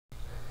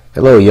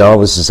Hello y'all,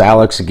 this is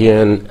Alex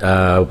again.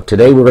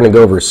 Today we're going to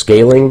go over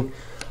scaling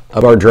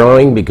of our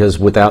drawing, because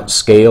without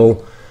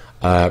scale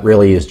it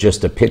really is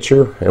just a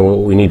picture, and what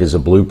we need is a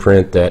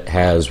blueprint that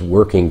has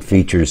working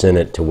features in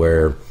it to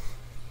where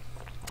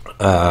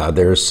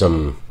there's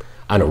some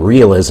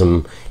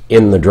realism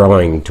in the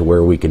drawing to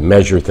where we can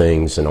measure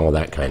things and all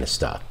that kind of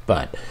stuff.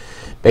 But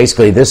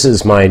basically this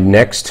is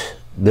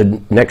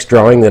the next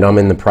drawing that I'm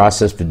in the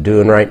process of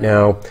doing right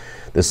now.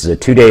 This is a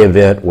 2-day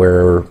event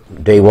where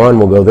day 1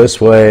 will go this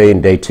way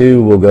and day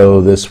 2 will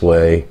go this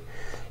way,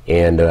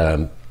 and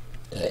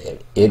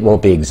it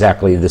won't be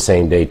exactly the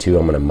same day 2.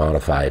 I'm going to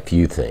modify a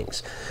few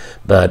things.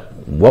 But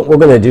what we're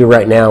going to do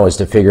right now is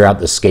to figure out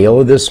the scale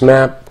of this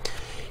map,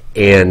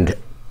 and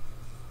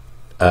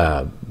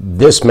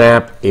this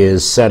map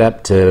is set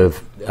up to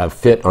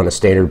fit on a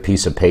standard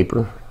piece of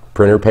paper,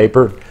 printer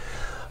paper.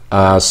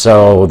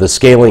 So the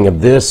scaling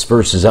of this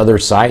versus other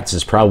sites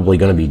is probably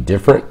going to be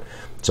different.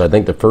 So I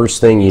think the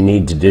first thing you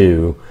need to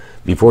do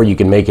before you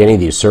can make any of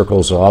these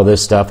circles or all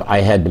this stuff, I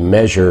had to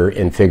measure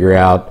and figure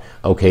out,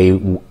 okay,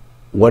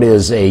 what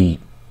is a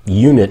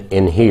unit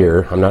in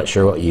here? I'm not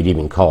sure what you'd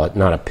even call it,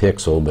 not a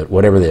pixel, but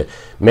whatever the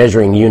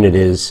measuring unit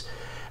is,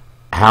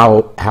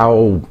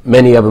 how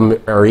many of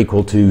them are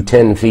equal to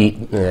 10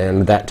 feet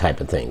and that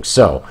type of thing.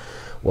 So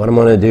what I'm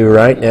going to do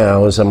right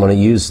now is I'm going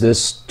to use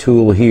this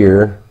tool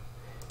here,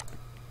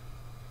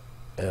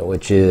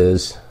 which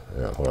is,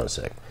 hold on a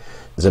sec.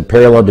 It's a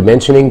parallel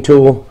dimensioning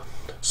tool,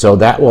 so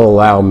that will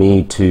allow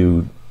me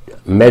to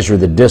measure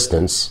the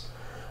distance,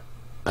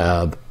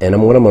 and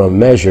what I'm going to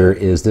measure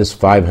is this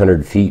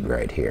 500 feet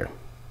right here.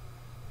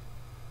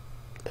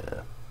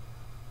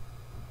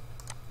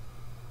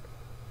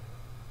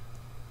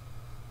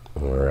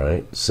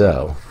 Alright,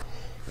 so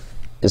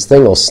this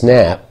thing will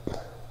snap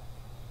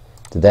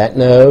to that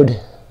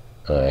node.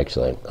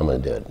 Actually, I'm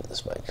going to do it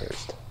this way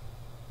first.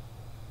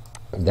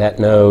 That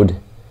node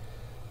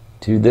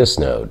to this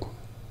node.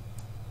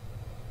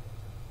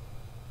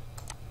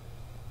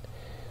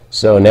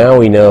 So now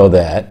we know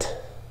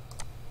that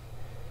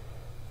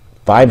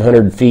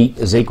 500 feet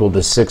is equal to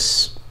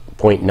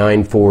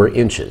 6.94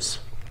 inches.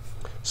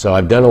 So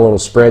I've done a little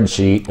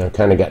spreadsheet, and I've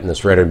kind of gotten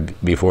this ready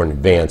before in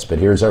advance, but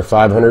here's our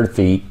 500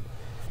 feet,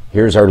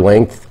 here's our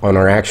length on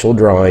our actual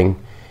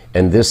drawing,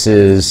 and this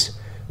is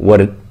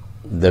what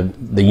the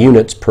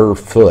units per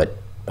foot,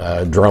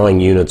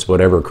 drawing units,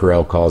 whatever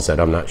Corel calls that.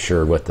 I'm not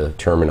sure what the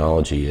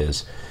terminology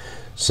is.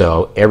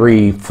 So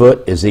every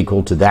foot is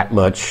equal to that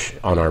much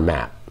on our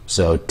map.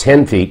 So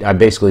 10 feet, I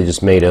basically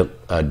just made a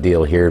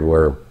deal here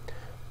where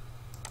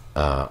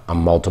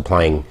I'm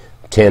multiplying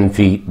 10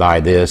 feet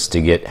by this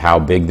to get how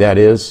big that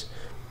is.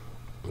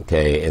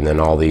 Okay, and then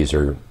all these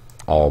are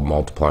all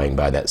multiplying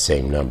by that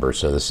same number.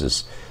 So this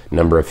is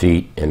number of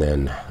feet and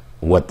then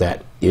what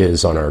that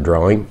is on our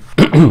drawing.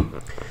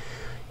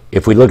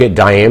 If we look at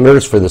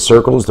diameters for the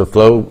circles, the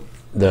flow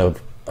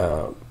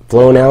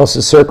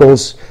analysis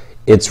circles,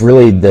 it's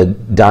really the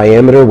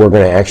diameter we're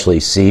going to actually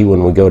see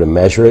when we go to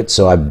measure it.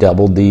 So I've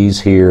doubled these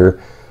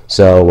here.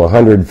 So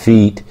 100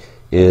 feet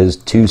is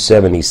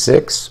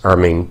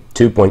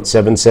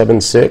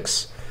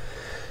 2.776.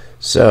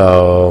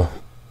 So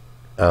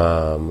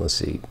let's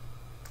see.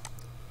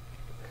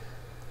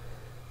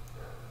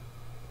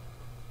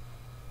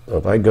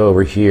 If I go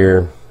over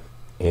here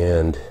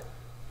and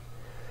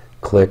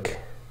click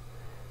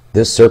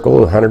this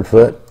circle, 100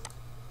 foot,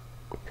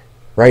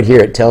 right here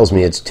it tells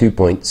me it's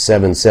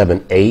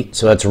 2.778,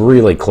 so that's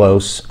really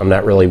close. I'm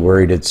not really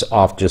worried it's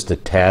off just a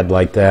tad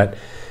like that,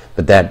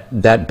 but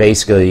that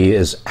basically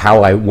is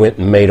how I went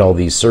and made all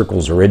these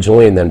circles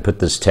originally, and then put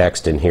this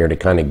text in here to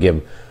kind of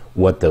give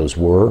what those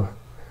were.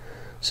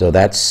 So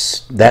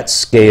that's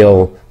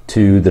scale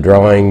to the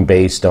drawing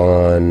based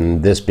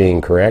on this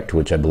being correct,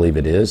 which I believe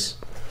it is.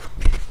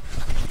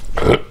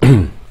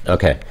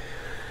 Okay,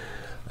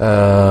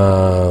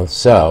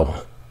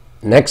 so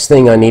next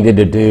thing I needed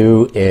to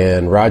do,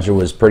 and Roger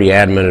was pretty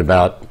adamant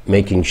about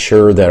making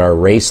sure that our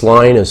race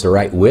line is the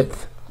right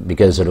width,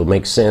 because it'll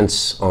make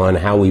sense on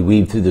how we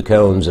weave through the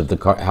cones of the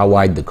car, how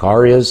wide the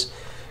car is,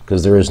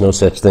 because there is no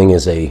such thing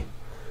as a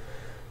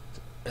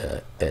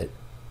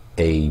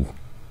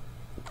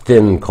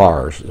thin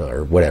car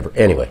or whatever.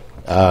 Anyway,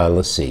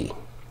 let's see.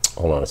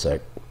 Hold on a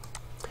sec.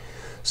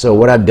 So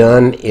what I've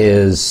done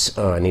is,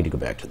 I need to go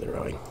back to the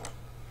drawing.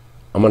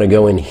 I'm going to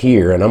go in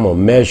here and I'm going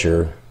to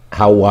measure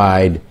how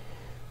wide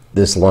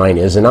this line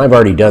is, and I've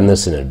already done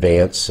this in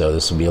advance, so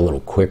this will be a little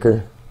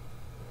quicker.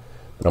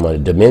 But I'm going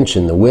to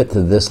dimension the width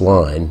of this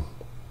line.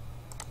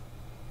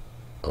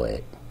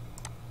 Wait.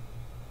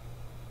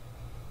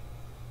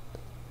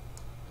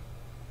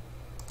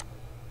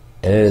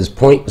 And it is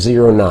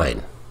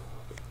 0.09.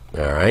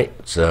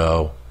 Alright,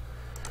 so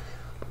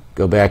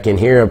go back in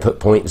here and put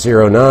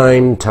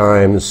 0.09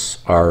 times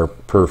our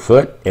per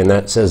foot, and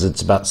that says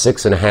it's about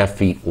 6.5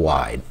 feet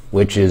wide,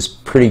 which is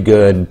pretty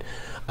good.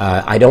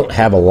 I don't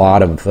have a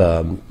lot of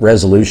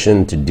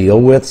resolution to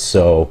deal with,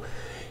 so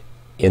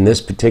in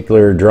this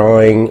particular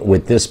drawing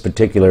with this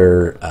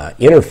particular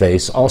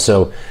interface,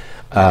 also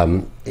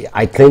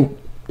I think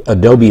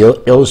Adobe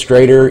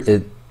Illustrator,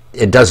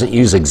 it doesn't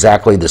use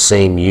exactly the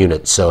same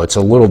unit, so it's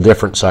a little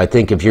different. So I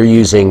think if you're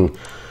using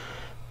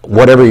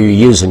whatever you're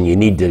using, you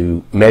need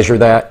to measure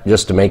that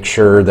just to make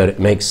sure that it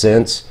makes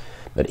sense.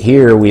 But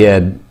here we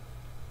had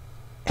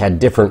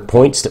different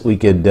points that we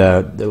could,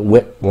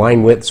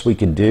 line widths we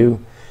could do.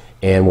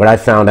 And what I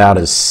found out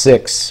is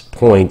 6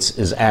 points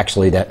is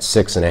actually that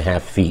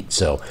 6.5 feet.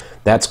 So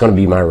that's going to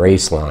be my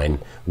race line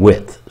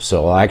width.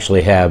 So I'll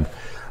actually have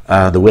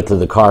the width of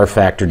the car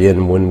factored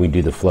in when we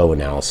do the flow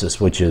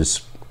analysis, which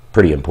is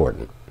pretty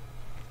important.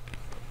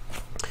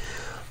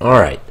 All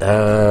right,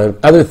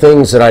 other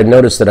things that I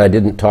noticed that I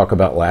didn't talk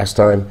about last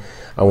time,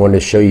 I wanted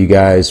to show you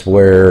guys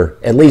where,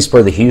 at least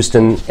where the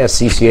Houston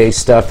SCCA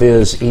stuff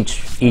is.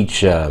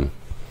 Each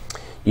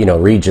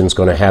region's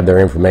going to have their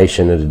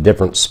information at a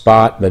different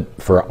spot, but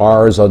for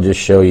ours, I'll just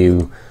show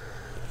you.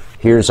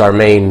 Here's our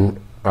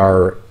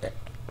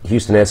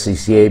Houston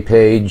SCCA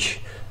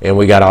page, and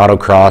we got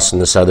autocross and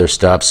this other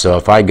stuff. So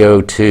if I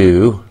go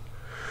to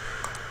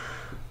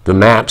the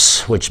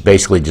maps, which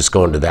basically just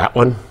go into that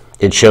one,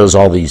 it shows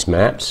all these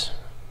maps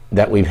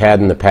that we've had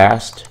in the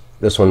past.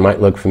 This one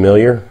might look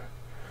familiar,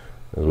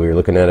 as we were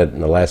looking at it in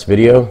the last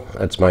video.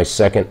 That's my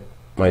second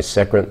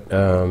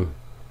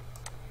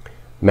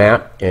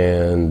map,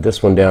 and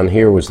this one down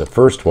here was the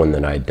first one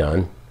that I'd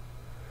done.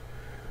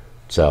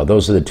 So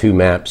those are the two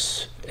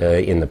maps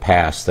in the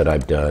past that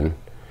I've done.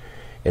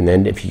 And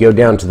then if you go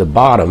down to the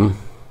bottom,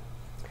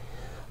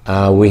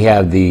 we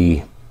have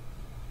the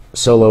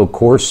solo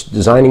course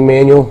designing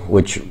manual,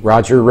 which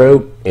Roger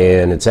wrote,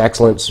 and it's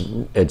excellent.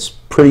 It's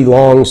pretty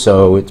long,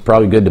 so it's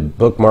probably good to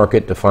bookmark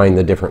it to find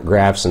the different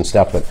graphs and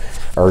stuff that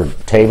are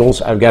tables.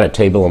 I've got a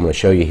table I'm going to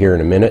show you here in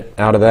a minute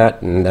out of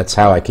that, and that's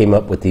how I came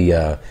up with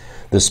the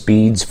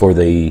speeds for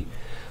the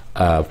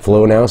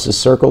flow analysis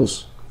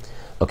circles.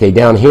 Okay,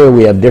 down here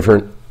we have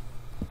different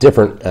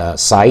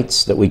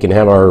sites that we can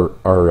have our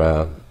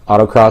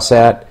autocross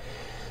at.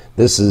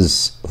 This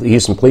is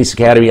Houston Police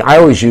Academy. I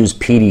always use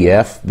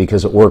PDF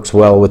because it works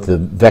well with the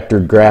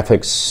vectored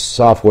graphics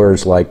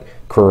softwares like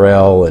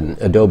Corel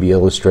and Adobe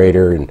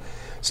Illustrator and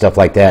stuff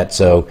like that.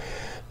 So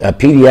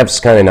PDF is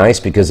kind of nice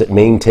because it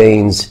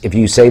maintains, if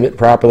you save it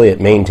properly,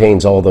 it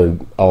maintains all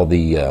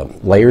the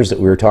layers that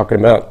we were talking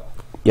about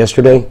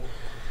yesterday.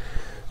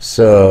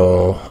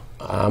 So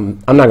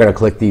I'm not going to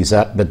click these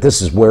up, but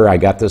this is where I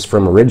got this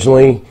from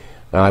originally.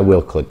 I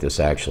will click this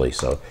actually.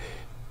 So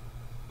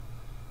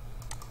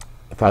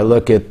if I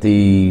look at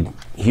the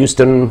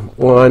Houston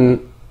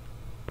one,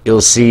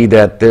 you'll see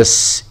that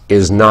this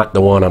is not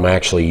the one I'm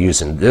actually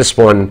using. This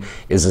one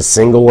is a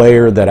single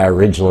layer that I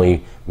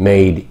originally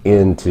made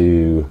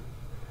into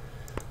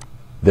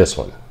this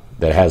one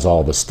that has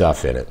all the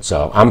stuff in it.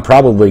 So I'm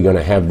probably going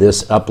to have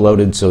this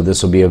uploaded, so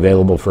this will be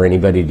available for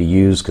anybody to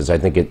use, because I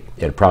think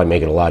it'd probably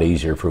make it a lot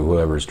easier for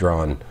whoever's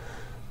drawn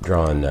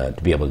to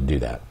be able to do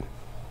that.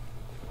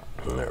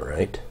 All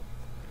right.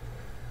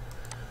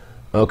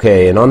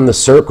 Okay, and on the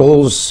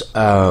circles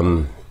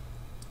that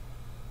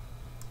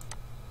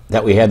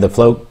we had, the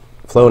flow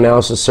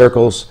analysis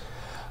circles,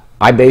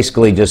 I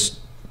basically just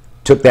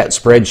took that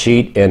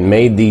spreadsheet and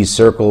made these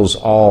circles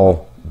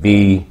all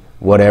be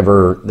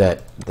whatever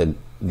that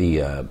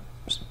the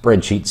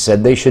spreadsheet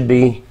said they should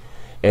be.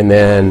 And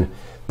then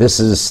this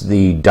is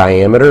the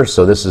diameter,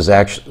 so this is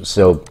actually,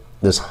 so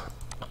this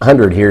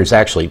 100 here is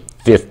actually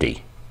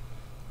 50,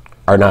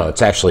 or no,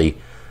 it's actually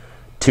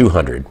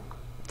 200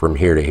 from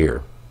here to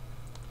here.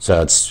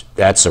 So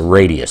that's a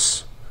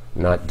radius,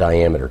 not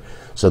diameter.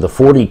 So the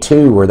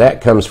 42, where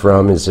that comes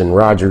from, is in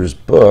Roger's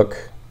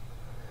book,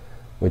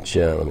 which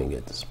let me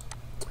get this,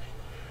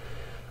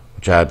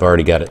 which I've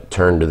already got it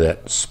turned to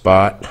that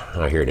spot.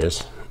 Oh, here it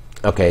is.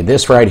 Okay,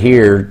 this right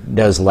here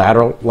does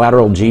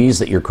lateral G's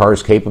that your car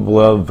is capable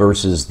of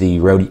versus the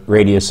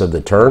radius of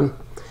the turn.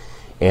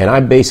 And I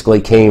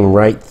basically came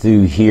right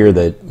through here,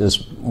 that this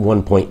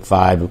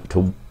 1.5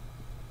 to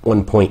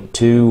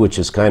 1.2, which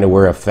is kind of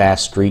where a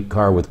fast street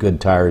car with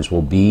good tires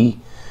will be,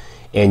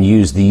 and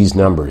use these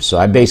numbers. So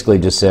I basically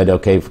just said,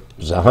 okay, if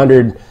it's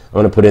 100, I'm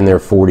going to put in there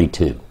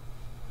 42.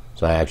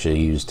 So I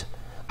actually used,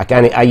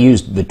 I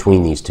used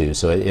between these two,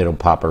 so it'll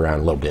pop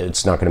around a little bit.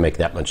 It's not going to make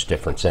that much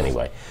difference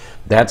anyway.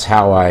 That's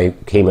how I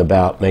came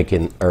about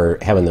making, or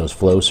having those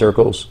flow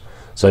circles.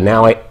 So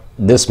now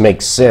this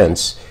makes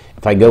sense.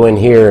 If I go in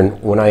here,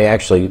 and when I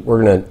actually,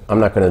 I'm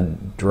not going to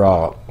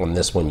draw on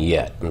this one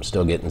yet. I'm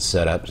still getting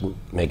set up,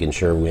 making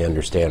sure we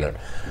understand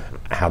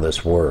how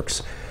this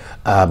works.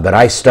 But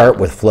I start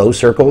with flow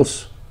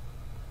circles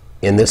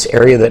in this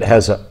area that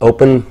has an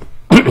open,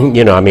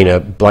 a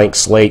blank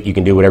slate. You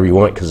can do whatever you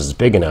want because it's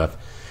big enough.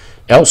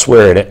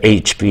 Elsewhere at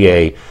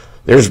HPA,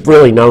 there's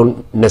really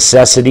no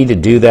necessity to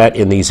do that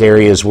in these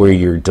areas where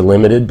you're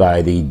delimited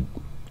by the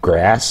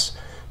grass,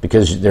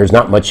 because there's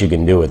not much you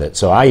can do with it.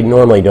 So I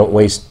normally don't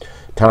waste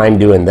time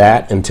doing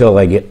that until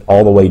I get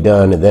all the way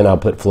done, and then I'll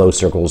put flow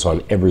circles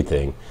on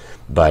everything.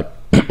 But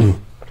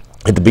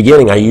at the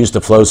beginning, I use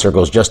the flow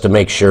circles just to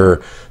make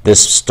sure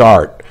this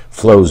start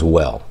flows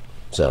well.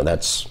 So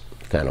that's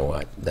kind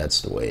of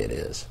that's the way it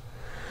is.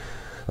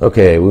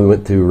 Okay, we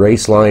went through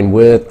race line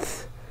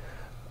width.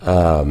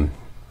 Let's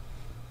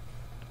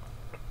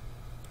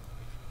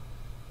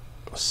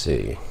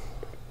see.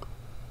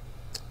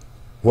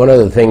 One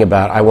other thing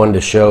I wanted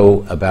to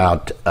show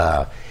about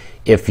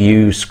if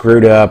you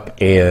screwed up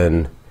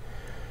and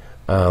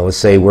let's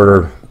say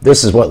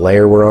this is what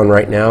layer we're on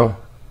right now,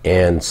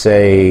 and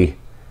say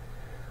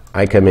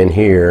I come in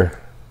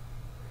here,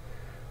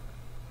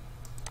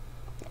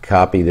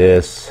 copy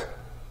this,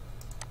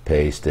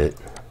 paste it,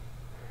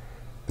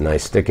 and I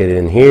stick it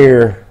in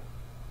here,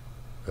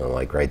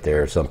 like right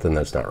there or something.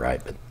 That's not right,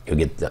 but you'll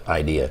get the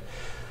idea.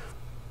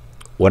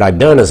 What I've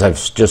done is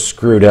I've just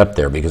screwed up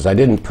there because I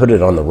didn't put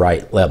it on the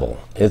right level.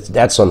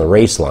 That's on the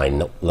race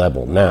line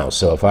level now.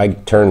 So if I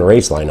turn the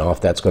race line off,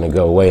 that's going to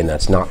go away, and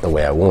that's not the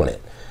way I want it.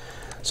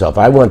 So if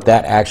I want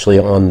that actually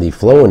on the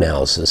flow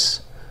analysis,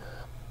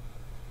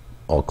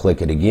 I'll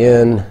click it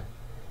again,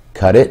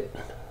 cut it.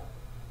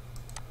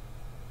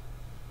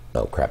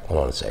 Oh crap,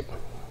 hold on a second.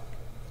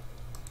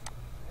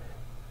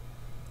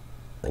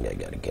 I think I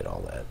got to get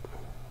all that.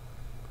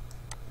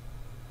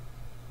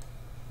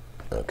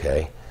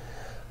 Okay.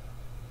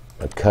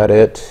 I cut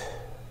it.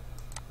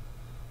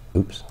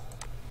 Oops.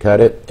 Cut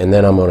it, and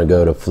then I'm going to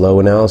go to flow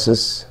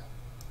analysis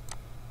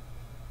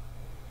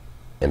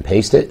and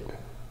paste it,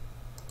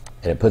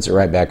 and it puts it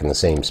right back in the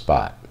same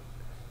spot.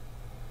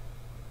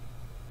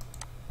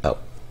 Oh,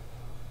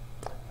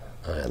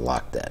 I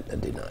locked that. I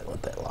did not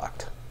want that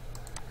locked.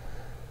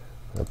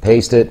 I'll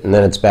paste it, and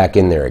then it's back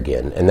in there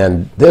again, and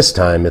then this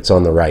time it's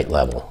on the right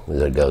level.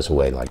 It goes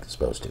away like it's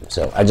supposed to.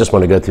 So I just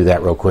want to go through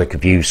that real quick.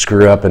 If you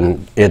screw up,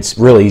 and it's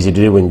really easy to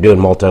do when you're doing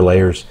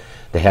multi-layers,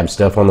 to have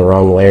stuff on the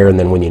wrong layer, and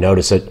then when you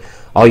notice it,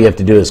 all you have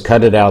to do is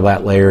cut it out of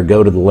that layer,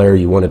 go to the layer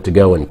you want it to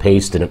go, and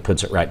paste, and it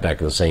puts it right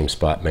back in the same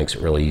spot. Makes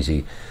it really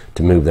easy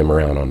to move them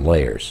around on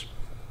layers.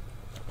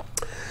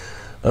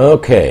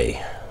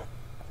 Okay,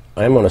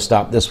 I'm going to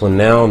stop this one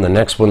now, and the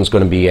next one's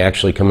going to be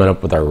actually coming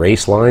up with our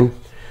race line.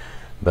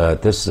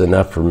 But this is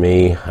enough for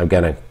me. I've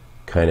got to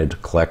kind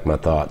of collect my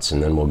thoughts,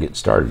 and then we'll get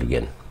started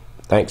again.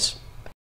 Thanks.